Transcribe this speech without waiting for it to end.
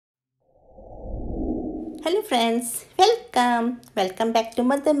Hello friends, welcome back to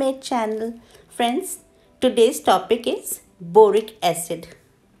Mother Made channel. Friends, today's topic is boric acid,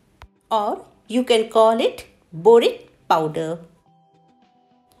 or you can call it boric powder.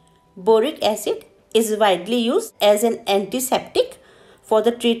 Boric acid is widely used as an antiseptic for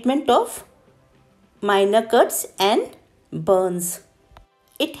the treatment of minor cuts and burns.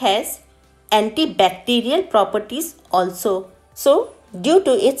 It has antibacterial properties also. So, due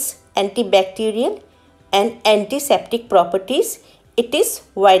to its antibacterial and antiseptic properties, it is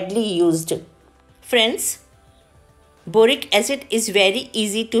widely used. Friends, boric acid is very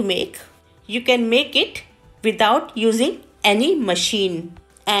easy to make. You can make it without using any machine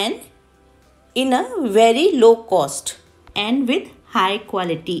and in a very low cost and with high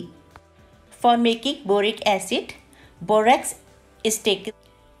quality. For making boric acid, borax is taken,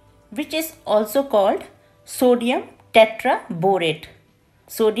 which is also called sodium tetraborate.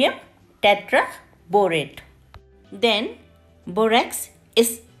 Sodium tetraborate. Then borax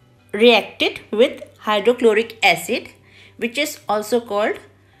is reacted with hydrochloric acid, which is also called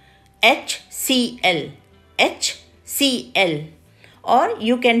HCl. HCl. Or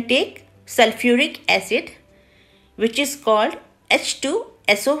you can take sulfuric acid, which is called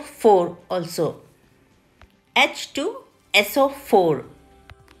H2SO4 also. H2SO4.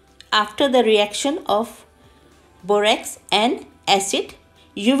 After the reaction of borax and acid,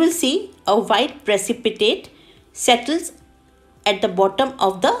 you will see a white precipitate settles at the bottom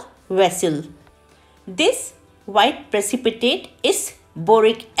of the vessel. This white precipitate is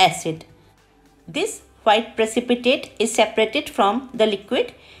boric acid. This white precipitate is separated from the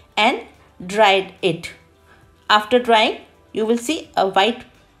liquid and dried it. After drying, you will see a white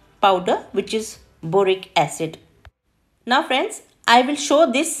powder, which is boric acid. Now friends, I will show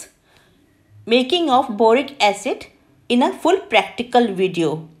this making of boric acid in a full practical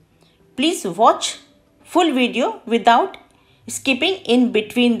video. Please watch full video without skipping in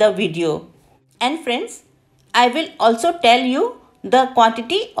between the video. And friends, I will also tell you the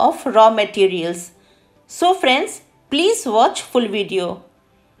quantity of raw materials. So friends, please watch full video.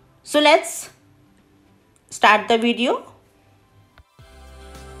 So let's start the video.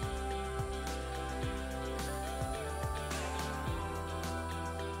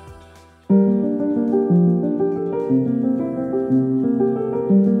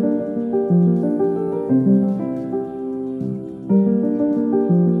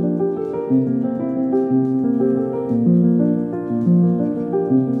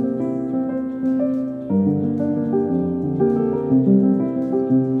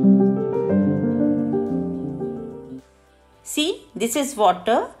 See, this is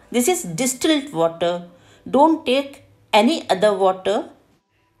water. This is distilled water. Don't take any other water.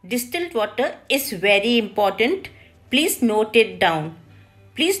 Distilled water is very important. Please note it down.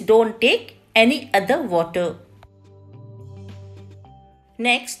 Please don't take any other water.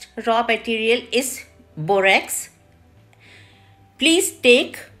 Next, raw material is borax. Please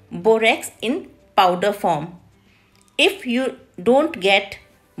take borax in powder form. If you don't get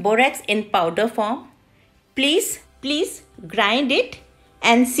borax in powder form, please grind it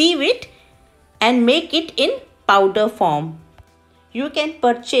and sieve it and make it in powder form. You can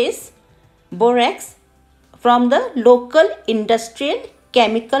purchase borax from the local industrial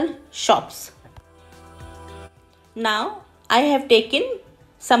chemical shops. Now I have taken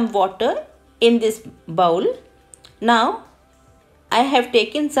some water in this bowl. Now I have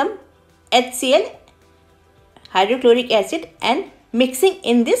taken some HCl, hydrochloric acid, and mixing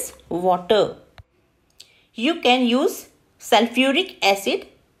in this water. You can use sulfuric acid,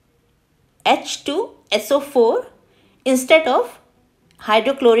 H2SO4, instead of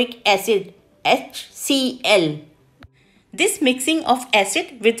hydrochloric acid, HCl. This mixing of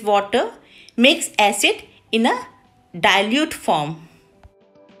acid with water makes acid in a dilute form.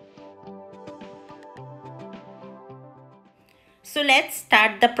 So let's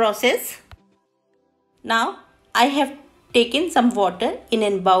start the process. Now I have taken some water in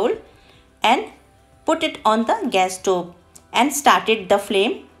a bowl and put it on the gas stove and started the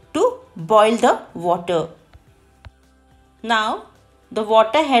flame to boil the water. Now the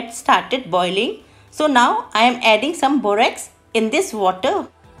water had started boiling. So now I am adding some borax in this water.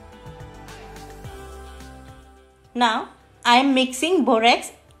 Now I am mixing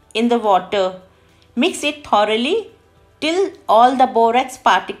borax in the water. Mix it thoroughly till all the borax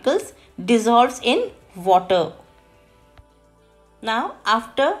particles dissolves in water. Now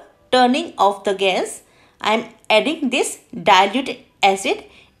after turning off the gas, I am adding this dilute acid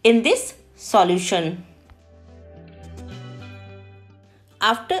in this solution.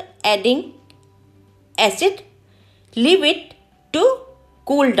 After adding acid, leave it to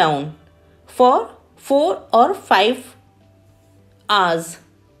cool down for 4 or 5 hours.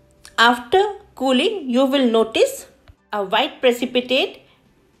 After cooling, you will notice a white precipitate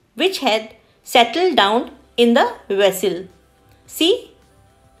which had settled down in the vessel. See?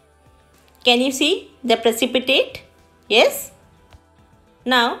 Can you see the precipitate? Yes?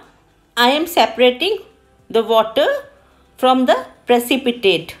 Now, I am separating the water from the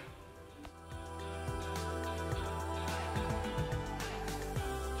precipitate.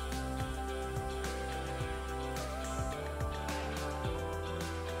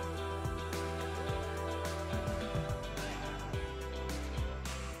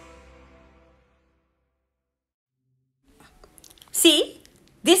 See,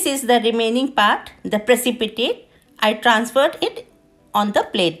 this is the remaining part, the precipitate. I transferred it on the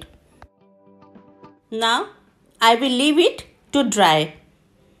plate. Now, I will leave it to dry.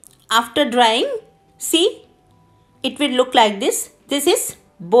 After drying, see, it will look like this. This is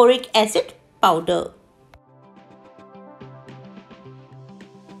boric acid powder.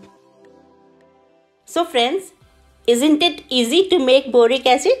 So friends, isn't it easy to make boric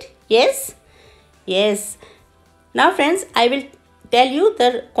acid? Yes? Yes. Now friends, I will tell you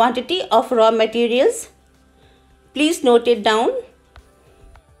the quantity of raw materials. Please note it down.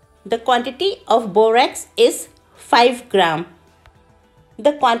 The quantity of borax is 5 gram.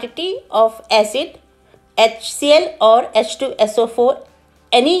 The quantity of acid, HCl or H2SO4,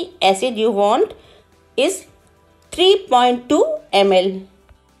 any acid you want, is 3.2 ml.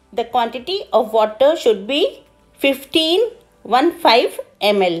 The quantity of water should be 15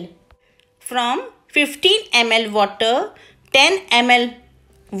 ml. From 15 ml water, 10 ml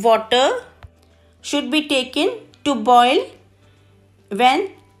water should be taken to boil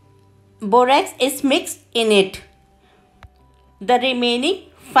when borax is mixed in it. The remaining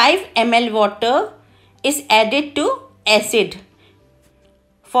 5 ml water is added to acid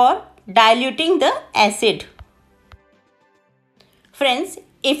for diluting the acid. Friends,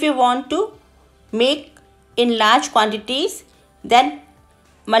 if you want to make in large quantities, then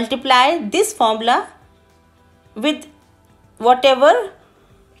multiply this formula with whatever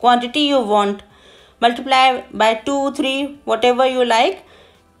quantity you want. Multiply by 2, 3, whatever you like,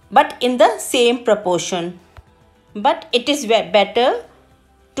 but in the same proportion. But it is better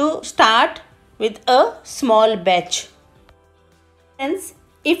to start with a small batch. Friends,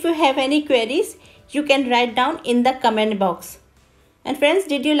 if you have any queries, you can write down in the comment box. And friends,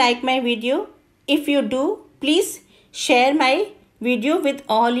 did you like my video? If you do, please share my video with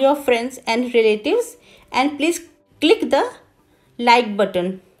all your friends and relatives, and please click the like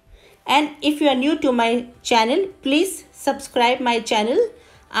button. And if you are new to my channel, please subscribe my channel.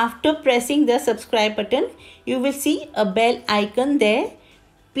 After pressing the subscribe button, you will see a bell icon there.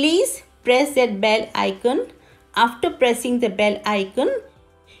 Please press that bell icon. After pressing the bell icon,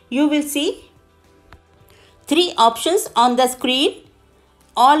 you will see 3 options on the screen,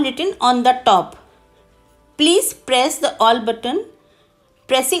 all written on the top. Please press the all button.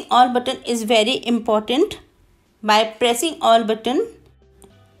 Pressing all button is very important. By pressing all button,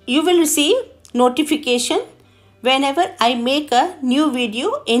 you will receive notification whenever I make a new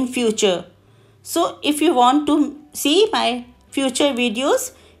video in future. So if you want to see my future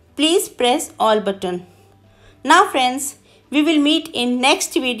videos, please press all button. Now friends, we will meet in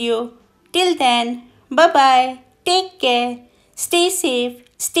next video. Till then, bye bye. Take care. Stay safe.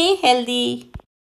 Stay healthy.